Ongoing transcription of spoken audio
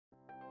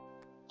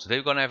Today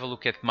we're going to have a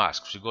look at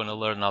masks. We're going to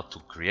learn how to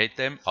create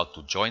them, how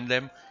to join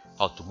them,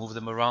 how to move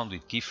them around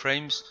with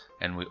keyframes,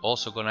 and we're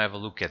also going to have a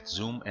look at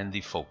zoom and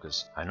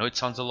defocus. I know it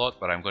sounds a lot,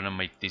 but I'm going to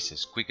make this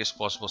as quick as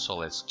possible, so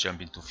let's jump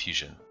into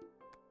Fusion.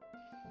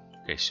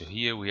 Okay, so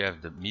here we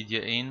have the media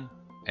in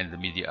and the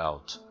media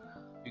out.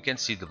 You can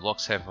see the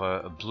blocks have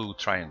a blue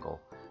triangle.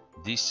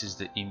 This is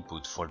the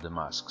input for the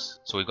masks.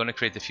 So we're going to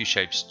create a few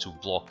shapes to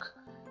block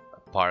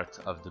a part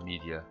of the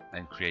media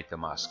and create a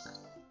mask.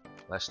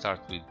 Let's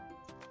start with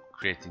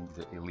creating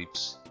the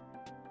ellipse,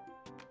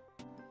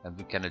 and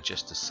we can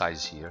adjust the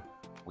size here.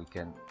 We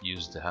can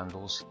use the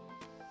handles,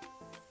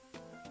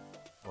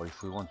 or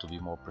if we want to be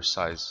more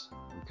precise,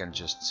 we can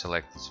just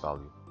select this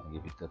value and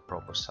give it the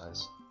proper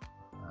size,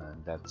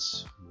 and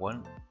that's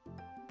 1.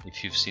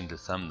 If you've seen the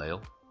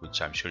thumbnail,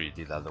 which I'm sure you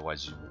did,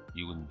 otherwise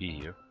you wouldn't be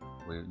here,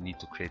 we need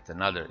to create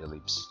another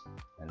ellipse,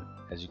 and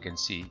as you can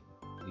see,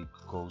 it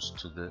goes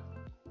to the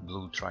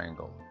blue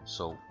triangle.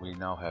 So we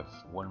now have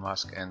one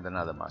mask and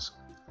another mask.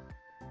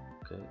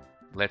 Okay,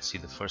 let's see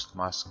the first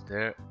mask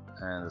there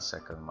and the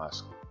second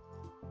mask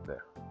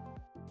there.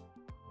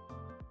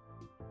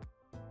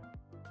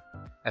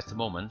 At the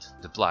moment,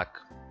 the black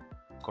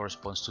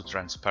corresponds to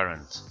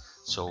transparent,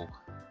 so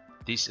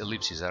these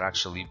ellipses are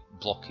actually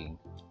blocking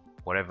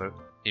whatever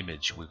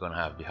image we're going to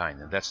have behind,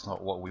 and that's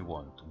not what we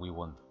want. We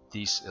want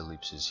these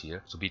ellipses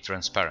here to be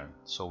transparent,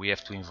 so we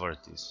have to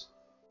invert this.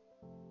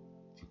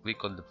 If you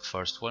click on the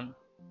first one,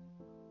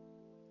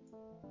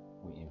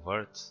 we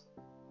invert,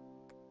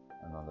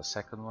 and on the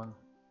second one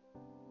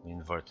we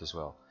invert as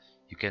well.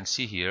 You can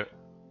see here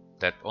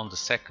that on the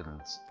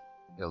second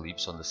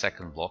ellipse, on the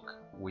second block,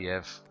 we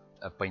have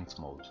a paint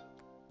mode,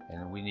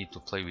 and we need to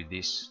play with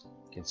this.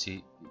 You can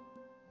see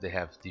they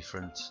have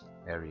different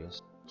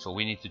areas, so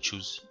we need to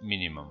choose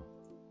minimum.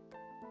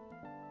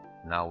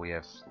 Now we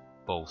have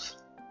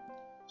both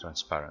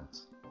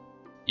transparent.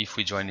 If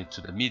we join it to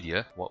the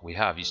media, what we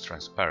have is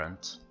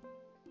transparent,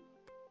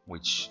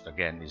 which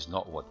again is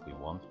not what we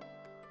want.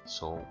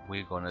 So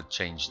we're gonna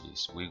change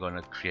this. We're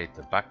gonna create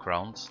the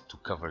background to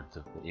cover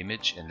the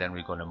image, and then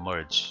we're gonna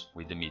merge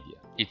with the media.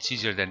 It's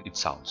easier than it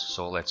sounds,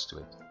 so let's do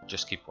it.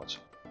 Just keep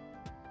watching.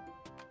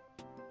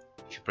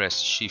 If you press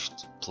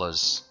Shift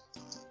plus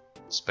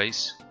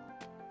space,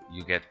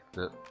 you get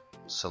the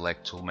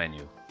select tool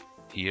menu.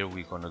 Here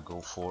we're gonna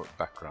go for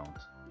background.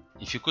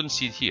 If you couldn't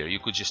see it here, you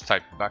could just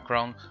type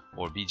background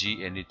or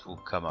BG and it will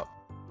come up.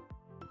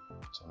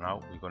 So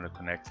now we're gonna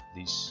connect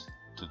this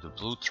to the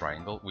blue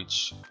triangle,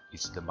 which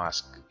is the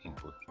mask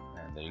input,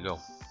 and there you go.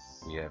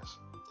 We have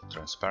the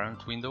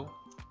transparent window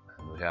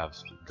and we have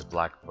the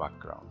black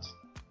background.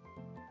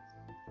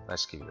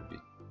 Let's give it a bit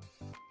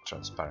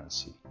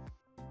transparency.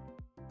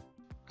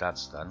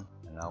 That's done,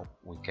 and now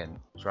we can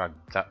drag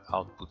that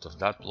output of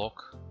that block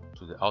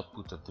to the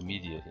output of the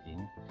media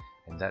in,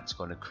 and that's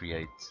going to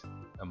create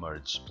a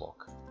merge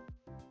block.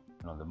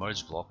 And on the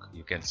merge block,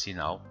 you can see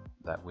now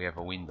that we have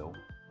a window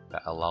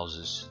that allows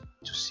us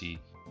to see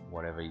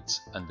whatever it's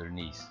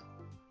underneath.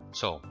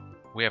 So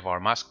we have our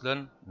mask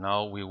done.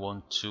 Now we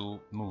want to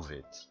move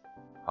it.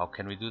 How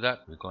can we do that?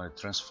 We're going to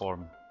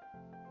transform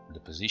the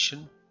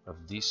position of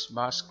this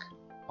mask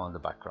on the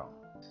background.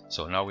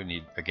 So now we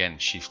need again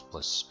Shift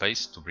plus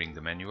space to bring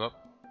the menu up,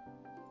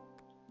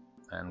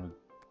 and we're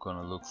going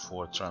to look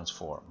for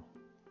transform.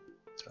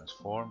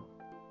 Transform,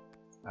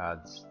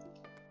 add.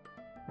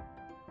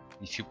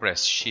 If you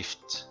press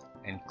Shift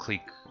and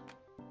click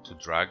to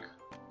drag,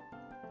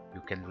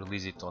 you can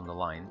release it on the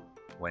line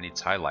when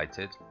it's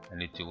highlighted,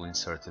 and it will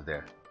insert it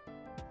there.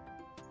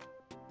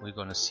 We're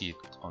gonna see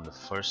it on the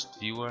first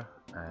viewer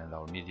and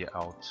our media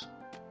out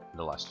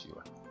the last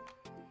viewer.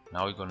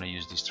 Now we're gonna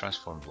use this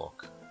transform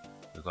block.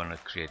 We're gonna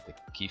create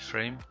a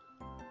keyframe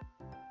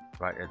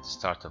right at the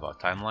start of our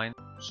timeline,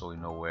 so we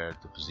know where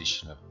the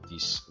position of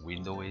this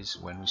window is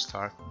when we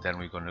start. Then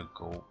we're gonna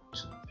go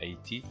to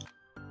 80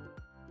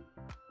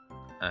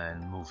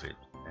 and move it,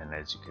 and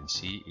as you can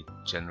see, it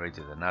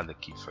generated another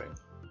keyframe.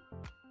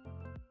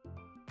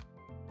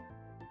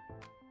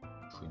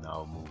 We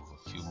now move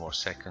a few more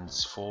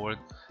seconds forward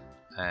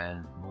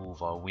and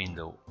move our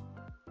window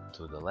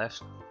to the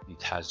left.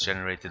 It has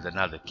generated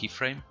another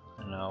keyframe,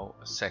 and now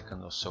a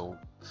second or so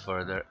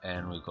further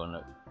and we're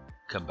gonna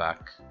come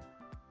back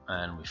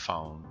and we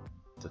found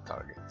the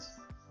target.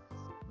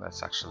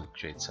 Let's actually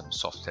create some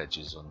soft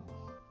edges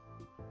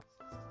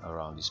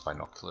around these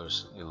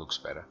binoculars. It looks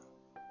better,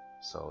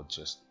 so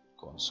just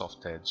go on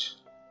soft edge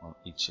on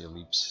each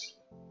ellipse.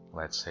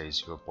 Let's say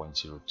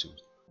 0.02.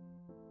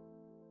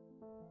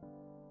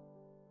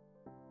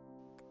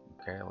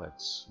 Okay,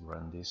 let's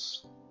run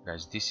this.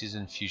 Guys, this is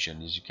in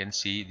Fusion. As you can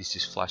see, this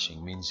is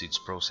flashing, means it's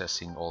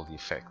processing all the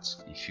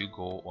effects. If you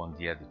go on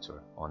the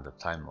editor, on the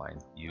timeline,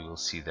 you will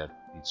see that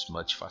it's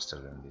much faster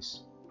than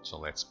this. So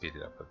let's speed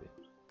it up a bit.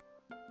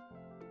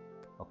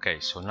 Okay,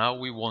 so now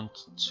we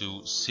want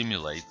to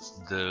simulate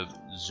the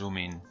zoom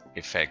in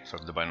effect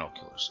from the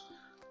binoculars.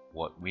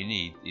 What we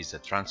need is a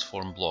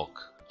transform block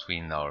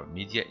between our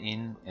media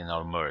in and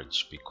our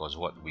merge, because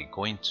what we're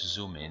going to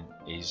zoom in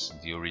is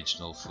the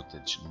original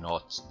footage,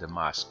 not the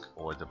mask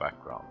or the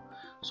background.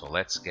 So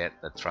let's get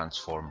a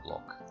transform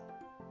block.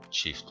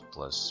 Shift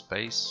plus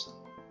space,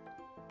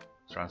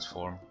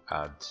 transform,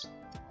 add,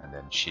 and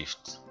then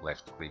shift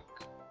left click,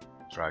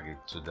 drag it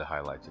to the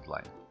highlighted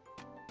line.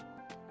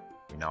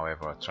 We now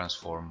have our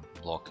transform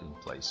block in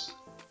place.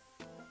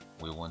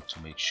 We want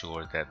to make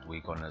sure that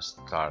we're gonna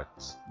start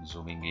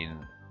zooming in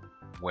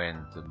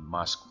when the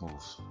mask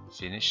move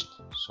finished.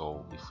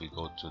 So if we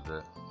go to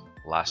the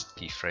last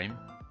keyframe,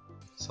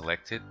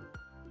 select it,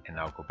 and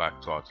now go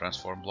back to our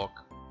transform block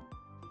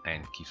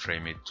and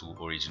keyframe it to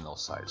original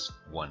size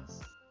 1,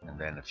 and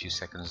then a few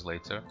seconds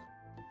later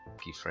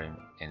keyframe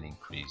and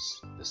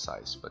increase the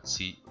size. But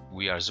see,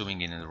 we are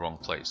zooming in the wrong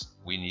place.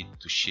 We need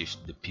to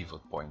shift the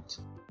pivot point.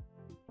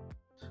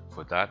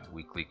 For that,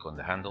 we click on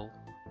the handle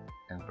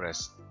and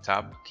press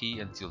tab key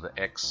until the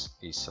X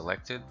is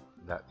selected.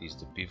 That is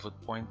the pivot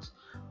point.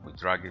 We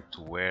drag it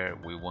to where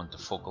we want the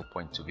focal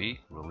point to be,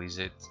 release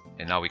it,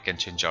 and now we can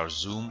change our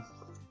zoom.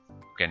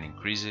 We can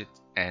increase it,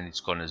 and it's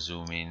gonna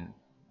zoom in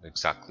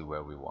exactly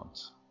where we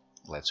want.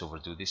 Let's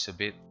overdo this a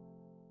bit,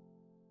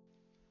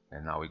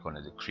 and now we're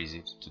gonna decrease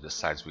it to the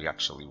size we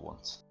actually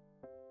want.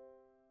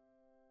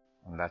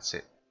 And that's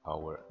it.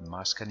 Our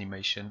mask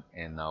animation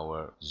and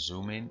our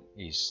zoom in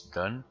is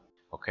done.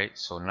 Okay,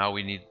 so now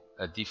we need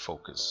a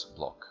defocus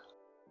block.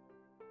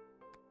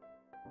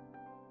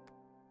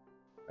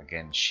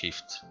 Again,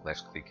 shift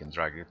left click and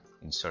drag it,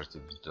 insert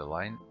it into the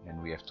line,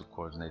 and we have to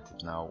coordinate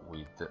it now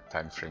with the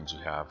time frames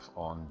we have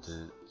on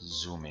the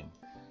zoom in.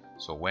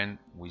 So when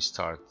we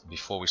start,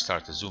 before we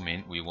start the zoom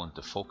in, we want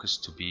the focus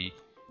to be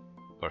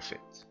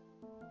perfect.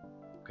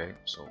 Okay,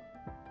 so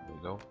there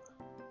we go.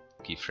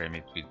 Keyframe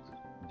it with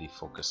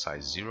defocus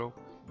size 0.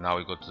 Now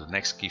we go to the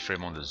next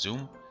keyframe on the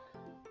zoom,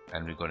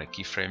 and we're going to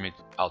keyframe it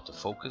out of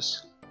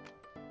focus.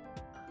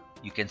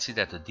 You can see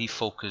that the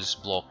defocus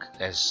block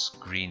has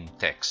green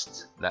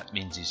text. That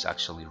means it's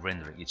actually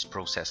rendering, it's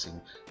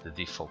processing the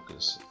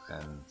defocus,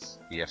 and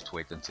we have to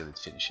wait until it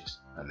finishes.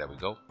 And there we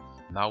go.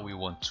 Now we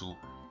want to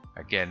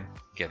again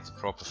get the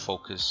proper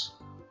focus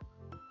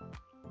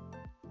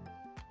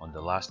on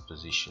the last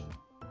position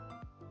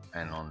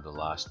and on the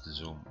last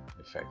zoom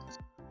effect.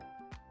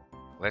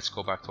 Let's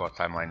go back to our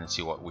timeline and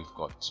see what we've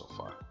got so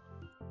far.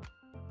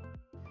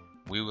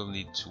 We will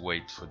need to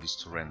wait for this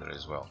to render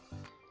as well.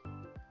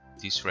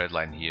 This red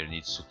line here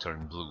needs to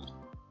turn blue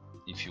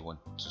if you want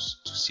to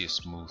see a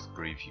smooth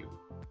preview.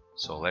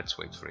 So let's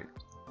wait for it.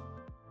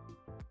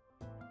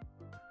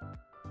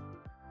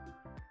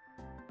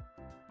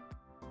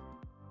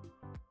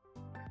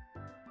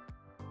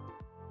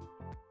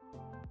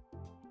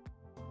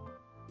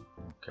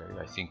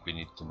 Okay, I think we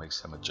need to make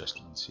some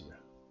adjustments here.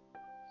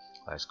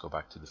 Let's go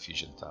back to the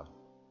Fusion tab.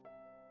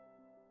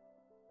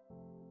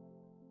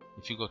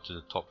 If you go to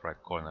the top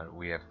right corner,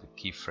 we have the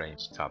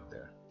keyframes tab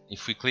there.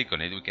 If we click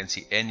on it, we can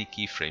see any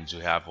keyframes we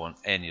have on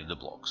any of the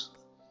blocks.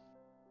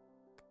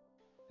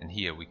 And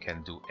here we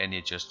can do any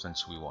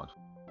adjustments we want.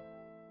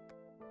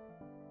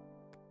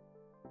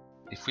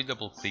 If we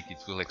double click,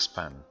 it will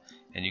expand,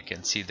 and you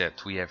can see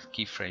that we have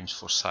keyframes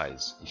for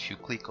size. If you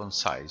click on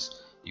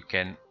size, you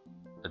can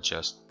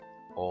adjust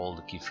all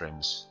the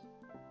keyframes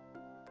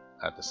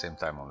at the same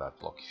time on that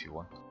block if you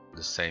want.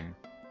 The same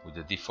with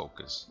the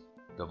defocus.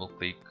 Double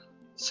click,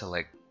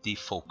 select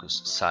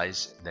defocus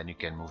size, then you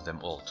can move them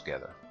all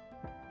together.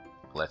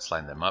 Let's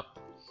line them up,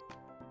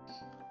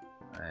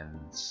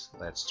 and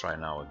let's try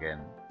now again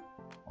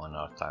on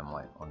our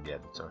timeline on the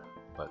editor,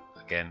 but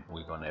again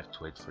we're gonna have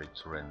to wait for it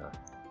to render.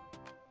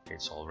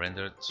 It's all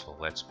rendered, so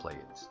let's play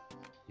it.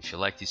 If you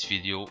like this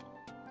video,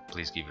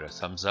 please give it a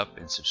thumbs up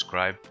and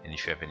subscribe, and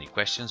if you have any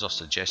questions or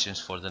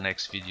suggestions for the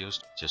next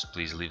videos, just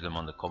please leave them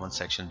on the comment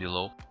section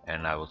below,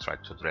 and I will try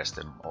to address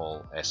them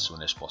all as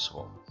soon as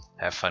possible.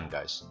 Have fun,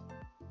 guys.